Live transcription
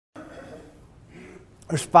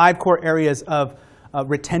There's 5 core areas of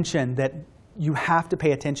retention that you have to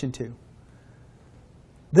pay attention to.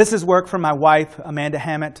 This is work from my wife, Amanda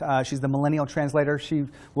Hammett. She's the millennial translator. She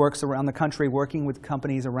works around the country working with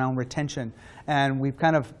companies around retention. And we've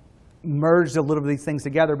kind of merged a little bit of these things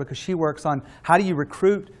together because she works on how do you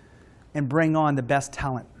recruit and bring on the best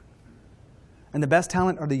talent. And the best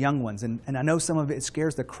talent are the young ones. And I know some of it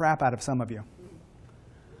scares the crap out of some of you.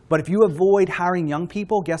 But if you avoid hiring young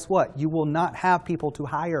people, guess what? You will not have people to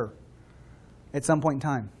hire at some point in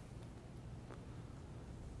time.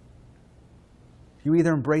 You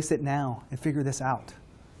either embrace it now and figure this out.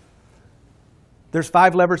 There's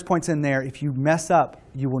 5 leverage points in there. If you mess up,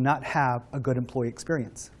 you will not have a good employee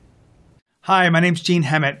experience. Hi, my name's Gene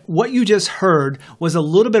Hammett. What you just heard was a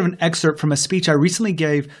little bit of an excerpt from a speech I recently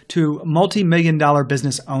gave to multi-million-dollar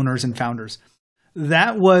business owners and founders.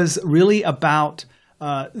 That was really about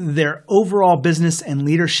their overall business and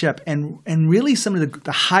leadership and really some of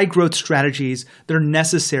the high growth strategies that are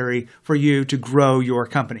necessary for you to grow your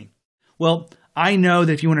company. Well, I know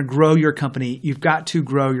that if you want to grow your company, you've got to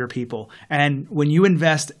grow your people. And when you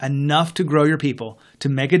invest enough to grow your people, to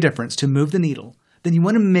make a difference, to move the needle, then you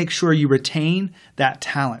want to make sure you retain that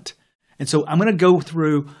talent. And so I'm going to go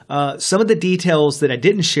through some of the details that I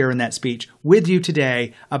didn't share in that speech with you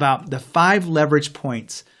today about the 5 leverage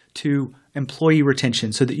points to employee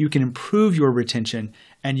retention so that you can improve your retention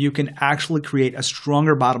and you can actually create a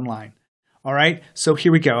stronger bottom line. All right, so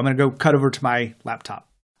here we go. I'm going to go cut over to my laptop.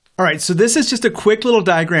 All right, so this is just a quick little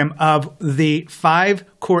diagram of the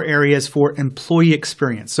 5 core areas for employee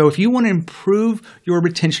experience. So if you want to improve your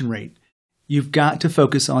retention rate, you've got to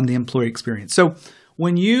focus on the employee experience. So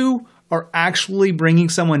when you are actually bringing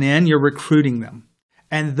someone in, you're recruiting them.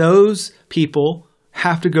 And those people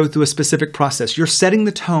have to go through a specific process. You're setting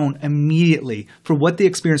the tone immediately for what the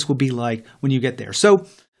experience will be like when you get there. So,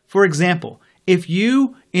 for example, if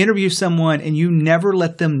you interview someone and you never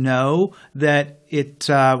let them know that it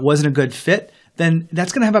wasn't a good fit, then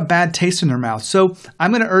that's going to have a bad taste in their mouth. So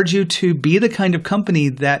I'm going to urge you to be the kind of company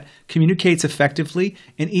that communicates effectively.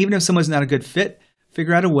 And even if someone's not a good fit,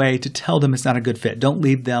 figure out a way to tell them it's not a good fit. Don't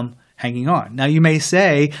leave them hanging on. Now, you may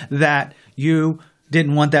say that you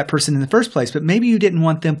didn't want that person in the first place, but maybe you didn't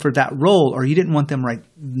want them for that role or you didn't want them right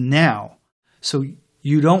now. So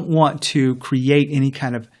you don't want to create any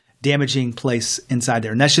kind of damaging place inside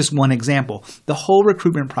there. And that's just one example. The whole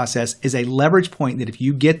recruitment process is a leverage point that if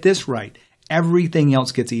you get this right, everything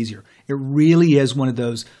else gets easier. It really is one of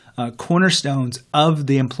those cornerstones of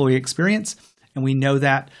the employee experience. And we know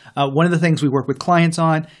that. One of the things we work with clients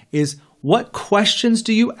on is what questions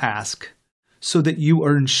do you ask so that you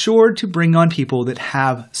are ensured to bring on people that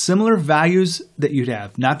have similar values that you'd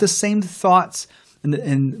have, not the same thoughts,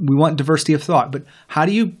 and we want diversity of thought, but how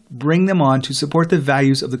do you bring them on to support the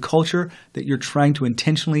values of the culture that you're trying to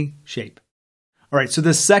intentionally shape? All right, so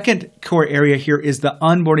the second core area here is the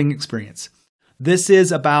onboarding experience. This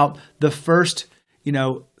is about the first,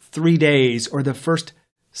 3 days or the first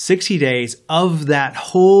 60 days of that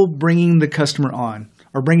whole bringing the customer on,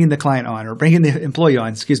 or bringing the client on, or bringing the employee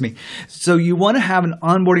on, So you want to have an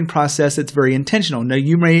onboarding process that's very intentional. Now,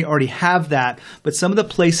 you may already have that, but some of the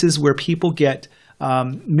places where people get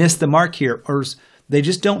miss the mark here, or they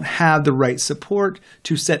just don't have the right support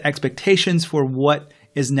to set expectations for what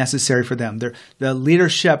is necessary for them. The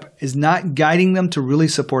leadership is not guiding them to really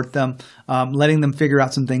support them, letting them figure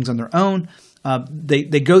out some things on their own.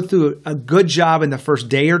 They go through a good job in the first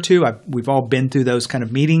day or two. We've all been through those kind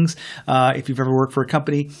of meetings if you've ever worked for a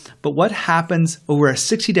company. But what happens over a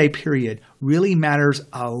 60-day period really matters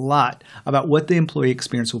a lot about what the employee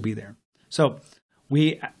experience will be there. So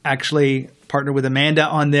we actually partner with Amanda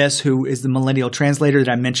on this, who is the millennial translator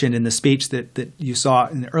that I mentioned in the speech that you saw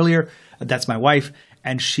earlier. That's my wife.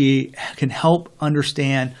 And she can help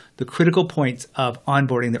understand the critical points of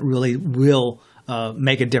onboarding that really will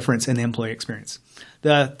make a difference in the employee experience.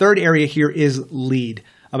 The third area here is lead,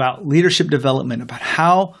 about leadership development, about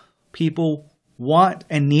how people want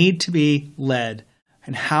and need to be led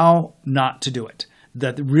and how not to do it.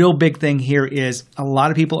 The real big thing here is a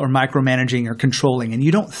lot of people are micromanaging or controlling, and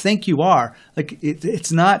you don't think you are.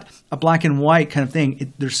 It's not a black and white kind of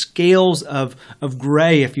thing. There's scales of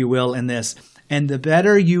gray, if you will, in this. And the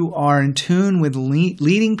better you are in tune with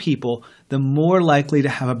leading people, the more likely to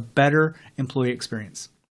have a better employee experience.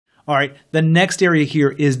 All right, the next area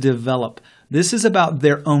here is develop. This is about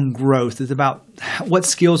their own growth. It's about what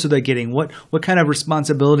skills are they getting? What kind of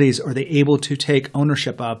responsibilities are they able to take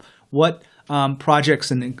ownership of? What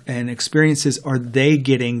projects and experiences are they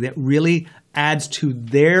getting that really adds to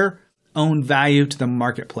their own value to the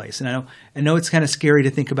marketplace. And I know it's kind of scary to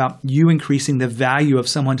think about you increasing the value of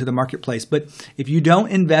someone to the marketplace, but if you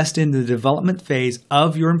don't invest in the development phase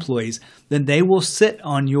of your employees, then they will sit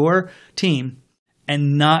on your team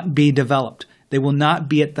and not be developed. They will not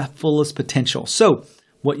be at the fullest potential. So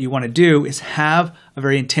what you want to do is have a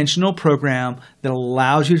very intentional program that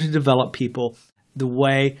allows you to develop people the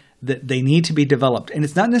way that they need to be developed. And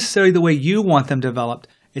it's not necessarily the way you want them developed.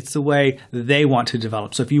 It's the way they want to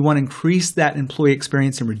develop. So if you want to increase that employee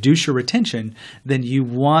experience and reduce your retention, then you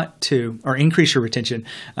want to, or increase your retention,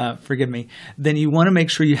 then you want to make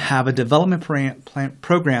sure you have a development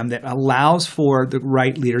program that allows for the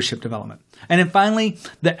right leadership development. And then finally,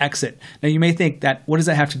 the exit. Now you may think that, what does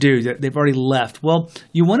that have to do? They've already left. Well,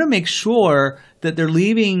 you want to make sure that they're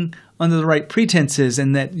leaving under the right pretenses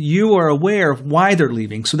and that you are aware of why they're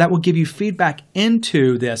leaving. So that will give you feedback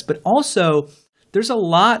into this, but also there's a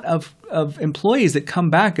lot of employees that come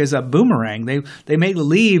back as a boomerang. They may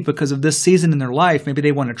leave because of this season in their life. Maybe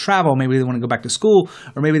they want to travel. Maybe they want to go back to school,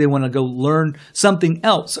 or maybe they want to go learn something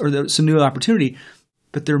else, or there's some new opportunity.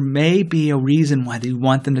 But there may be a reason why they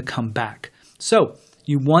want them to come back. So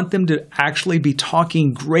you want them to actually be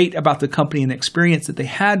talking great about the company and the experience that they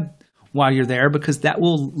had while you're there, because that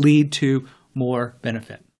will lead to more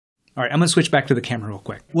benefit. All right, I'm going to switch back to the camera real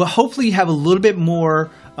quick. Well, hopefully you have a little bit more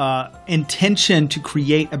intention to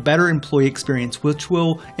create a better employee experience, which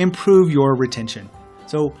will improve your retention.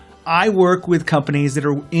 So I work with companies that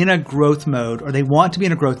are in a growth mode, or they want to be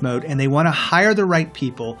in a growth mode, and they want to hire the right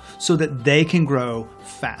people so that they can grow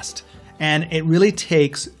fast. And it really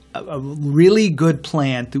takes a really good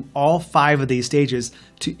plan through all 5 of these stages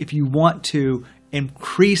if you want to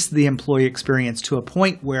increase the employee experience to a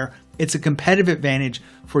point where it's a competitive advantage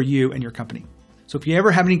for you and your company. So if you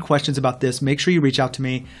ever have any questions about this, make sure you reach out to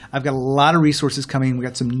me. I've got a lot of resources coming. We've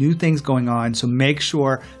got some new things going on. So make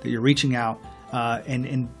sure that you're reaching out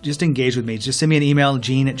and just engage with me. Just send me an email,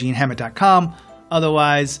 gene@genehammett.com.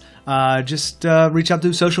 Otherwise, just reach out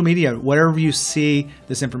through social media, wherever you see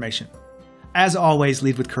this information. As always,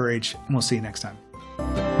 lead with courage, and we'll see you next time.